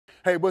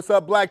Hey, what's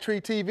up, BlackTree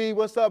TV?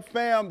 What's up,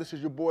 fam? This is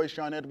your boy,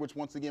 Sean Edwards.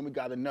 Once again, we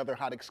got another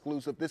hot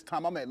exclusive. This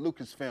time, I'm at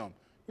Lucasfilm.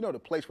 You know, the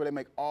place where they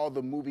make all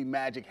the movie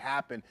magic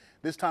happen.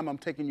 This time, I'm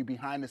taking you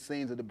behind the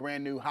scenes of the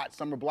brand new hot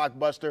summer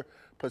blockbuster,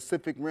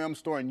 Pacific Rim,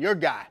 starring your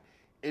guy,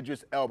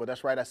 Idris Elba.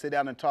 That's right, I sit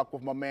down and talk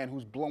with my man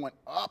who's blowing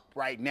up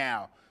right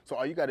now. So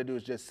all you gotta do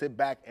is just sit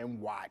back and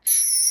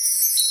watch.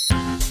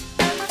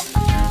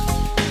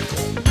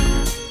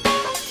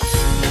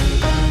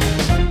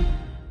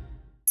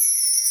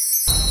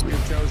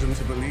 We've chosen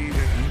to believe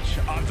in each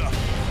other.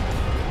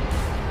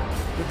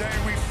 The day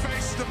we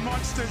face the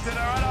monsters that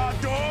are at our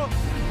door.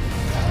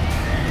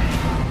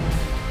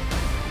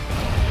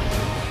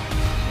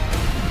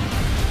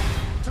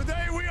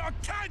 Today we are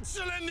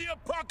canceling the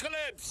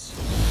apocalypse.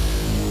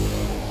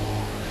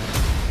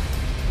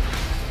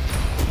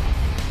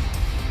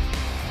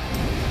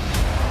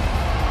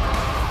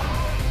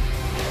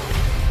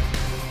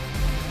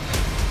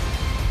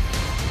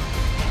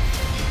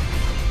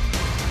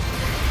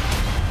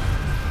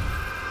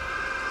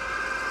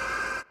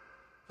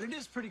 It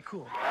is pretty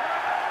cool.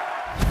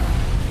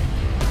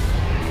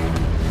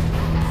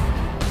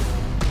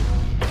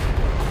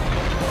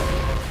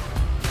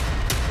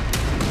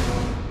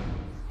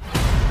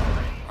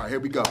 All right, here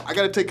we go. I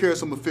gotta take care of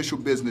some official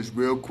business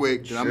real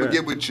quick that I'm gonna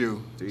get with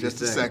you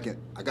just a second.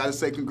 I gotta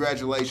say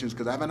congratulations,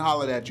 because I haven't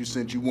hollered at you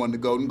since you won the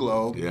Golden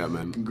Globe. Yeah,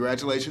 man.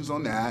 Congratulations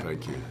on that.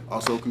 Thank you.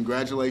 Also,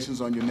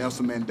 congratulations on your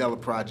Nelson Mandela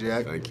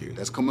project. Thank you.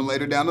 That's coming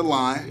later down the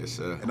line. Yes,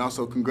 sir. And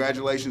also,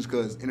 congratulations,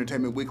 because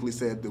Entertainment Weekly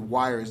said The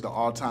Wire is the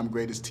all-time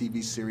greatest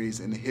TV series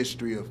in the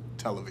history of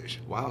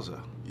television. Wowza.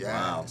 Yeah.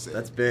 Wow,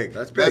 that's big.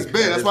 That's big. That's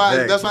big. That's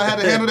why I had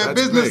to handle that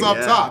business big, off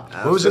top.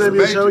 What was the name of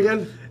your show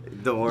again?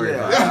 Don't worry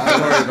about it.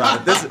 Don't worry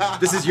about it.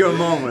 This is your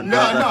moment.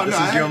 This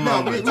is your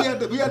moment.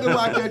 We had to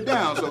lock that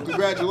down, so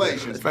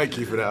congratulations. Thank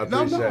you for that. I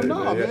appreciate it.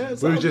 Man.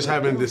 We were just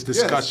having this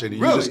discussion. Yes,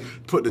 you really.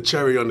 just put the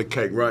cherry on the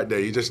cake right there.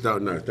 You just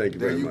don't know. Thank you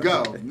very much. There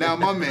you go. Now,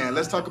 my man,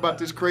 let's talk about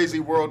this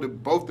crazy world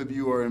that both of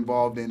you are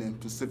involved in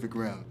Pacific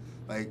Rim.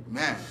 Like,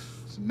 man,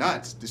 it's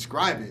nuts.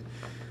 Describe it.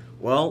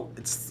 Well,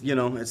 it's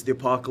the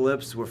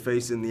apocalypse. We're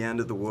facing the end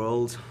of the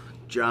world.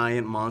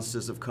 Giant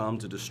monsters have come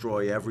to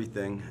destroy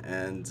everything,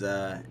 and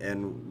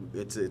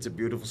it's a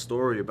beautiful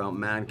story about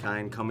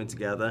mankind coming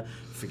together,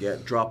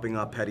 dropping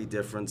our petty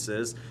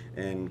differences,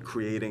 and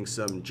creating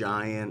some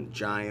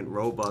giant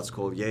robots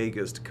called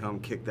Jaegers to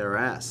come kick their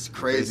ass.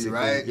 Crazy,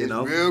 right? It's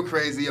real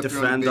crazy up here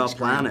on the defend big our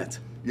screen. planet.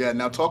 Yeah.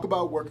 Now talk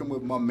about working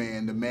with my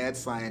man, the mad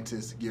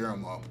scientist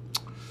Guillermo.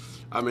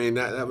 I mean,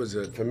 that was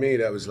for me.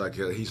 That was like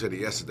he said it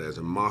yesterday. It was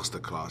a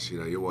masterclass. You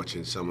know, you're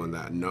watching someone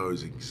that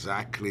knows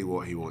exactly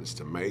what he wants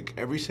to make.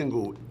 Every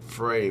single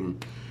frame,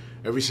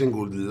 every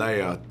single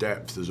layer,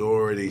 depth is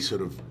already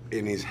sort of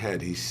in his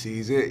head. He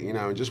sees it. You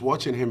know, and just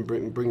watching him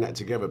bring that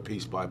together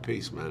piece by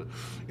piece, man.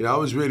 You know, I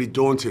was really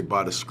daunted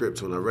by the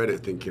script when I read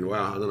it, thinking,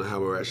 wow, I don't know how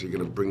we're actually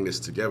going to bring this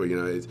together. You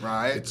know,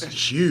 it's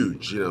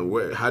huge. You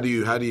know, how do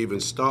you even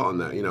start on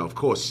that? You know, of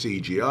course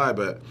CGI,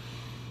 but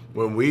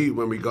when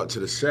we got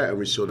to the set and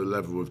we saw the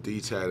level of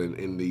detail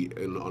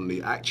on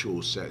the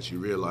actual sets, you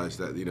realize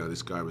that, you know,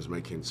 this guy was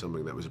making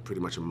something that was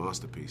pretty much a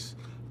masterpiece.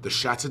 The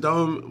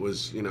Shatterdome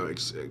was, you know,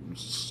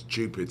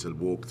 stupid to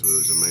walk through.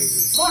 It was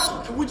amazing.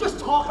 Marshall, can we just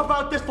talk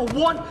about this for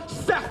 1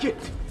 second?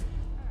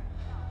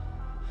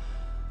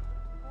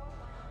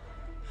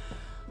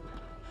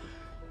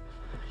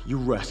 You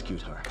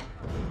rescued her.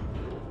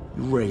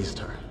 You raised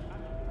her.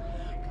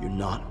 You're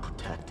not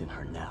protecting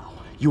her now.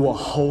 You are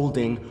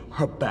holding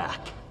her back.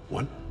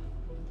 1,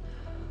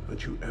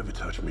 don't you ever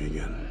touch me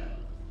again.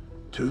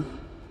 2,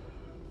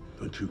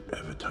 don't you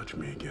ever touch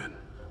me again.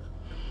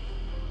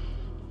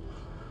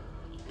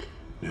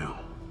 Now,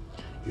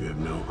 you have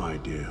no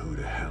idea who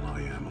the hell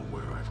I am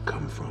or where I've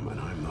come from, and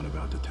I'm not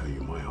about to tell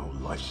you my whole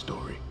life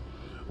story.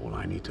 All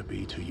I need to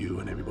be to you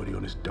and everybody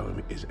on this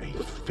dome is a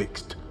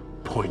fixed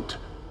point.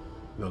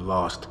 The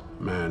last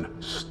man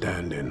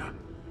standing.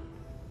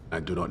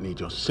 I do not need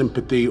your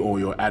sympathy or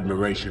your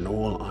admiration.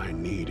 All I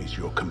need is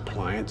your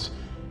compliance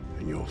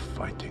and your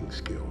fighting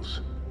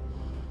skills.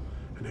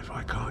 And if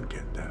I can't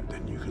get that,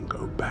 then you can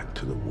go back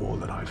to the wall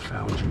that I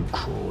found you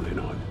crawling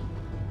on.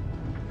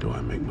 Do I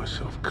make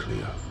myself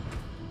clear?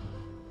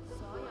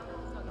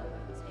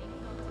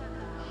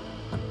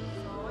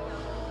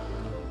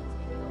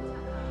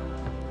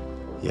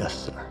 Yes,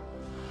 sir.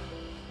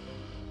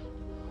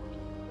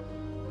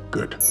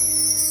 Good.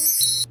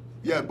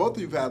 Yeah, both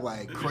of you have had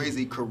like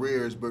crazy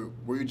careers, but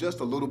were you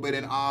just a little bit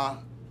in awe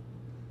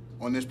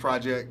on this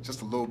project?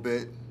 Just a little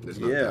bit?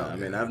 Yeah, I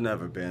mean, I've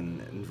never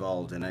been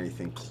involved in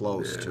anything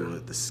close to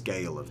the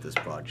scale of this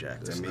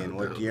project. I mean,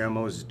 what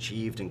Guillermo's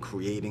achieved in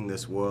creating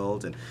this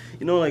world, and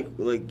you know, like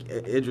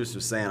Idris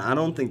was saying, I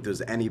don't think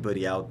there's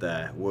anybody out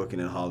there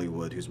working in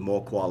Hollywood who's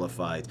more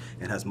qualified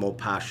and has more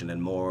passion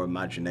and more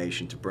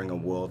imagination to bring a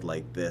world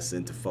like this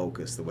into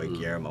focus the way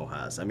Guillermo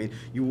has. I mean,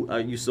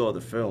 you saw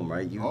the film,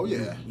 right?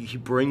 He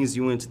brings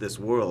you into this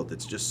world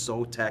that's just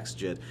so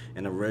textured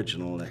and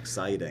original and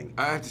exciting.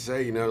 I have to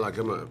say, you know, like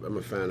I'm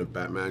a fan of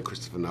Batman,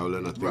 Christopher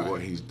Nolan. I think Right.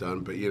 what he's done,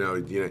 but you know,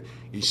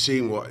 you've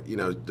seen what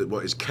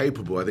what is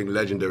capable. I think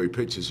Legendary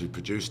Pictures who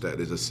produced that.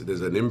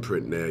 There's an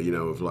imprint there,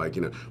 of like,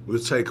 we'll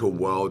take a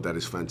world that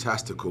is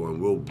fantastical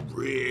and we'll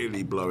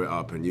really blow it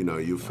up, and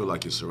you feel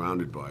like you're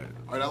surrounded by it.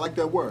 All right, I like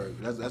that word.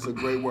 That's a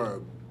great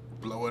word.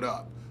 Blow it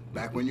up.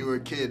 Back when you were a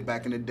kid,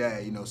 back in the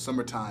day,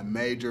 summertime,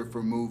 major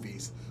for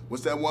movies.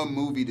 What's that one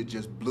movie that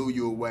just blew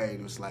you away?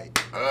 It was like,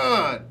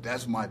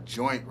 that's my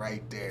joint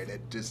right there.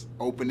 That just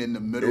opened in the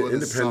middle of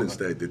the summer. Independence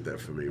Day did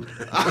that for me,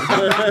 man.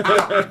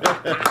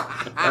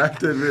 I have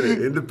to admit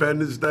it.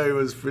 Independence Day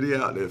was pretty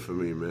out there for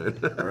me, man.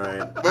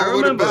 Right.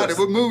 What about it?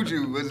 What moved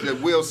you? Was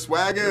it Will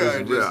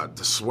Swagger?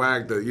 The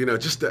swag,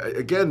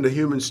 again, the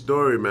human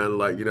story, man.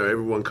 Like,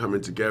 everyone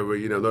coming together.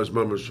 Those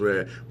moments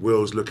where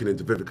Will's looking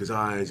into Vivica's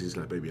eyes. He's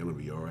like, baby, I'm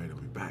gonna be all right. I'll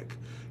be back.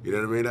 You know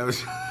what I mean? That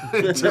was.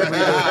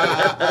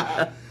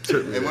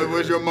 And what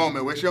was your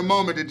moment? What's your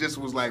moment that just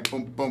was like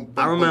boom, boom, boom?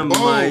 I remember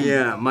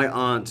boom. my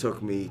aunt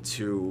took me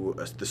to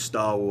the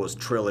Star Wars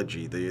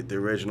trilogy, the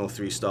original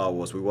 3 Star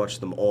Wars. We watched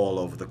them all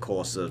over the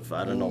course of,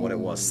 I don't know what it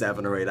was,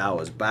 7 or 8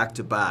 hours, back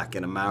to back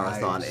in a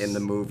marathon in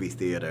the movie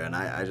theater. And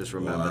I just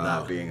remember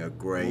that being a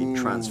great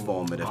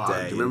transformative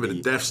day. Do you remember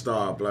the Death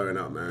Star blowing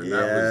up, man? Yeah.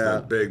 That was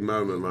that big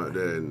moment right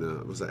there.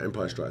 And was that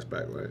Empire Strikes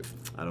Back, right?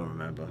 I don't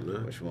remember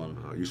which one.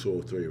 Oh, you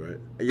saw 3, right?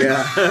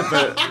 Yeah,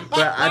 but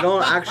I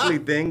don't actually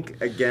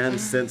think again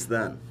since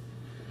then.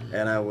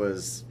 And I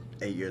was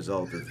 8 years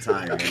old at the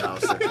time, and I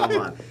was like, come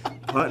on,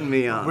 putting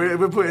me on. We're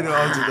putting it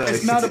on today.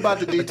 It's not about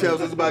the details,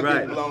 it's about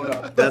getting blown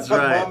up. That's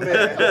right. My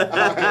man.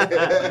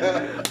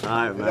 All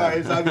right, man. All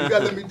right, so you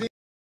gotta let me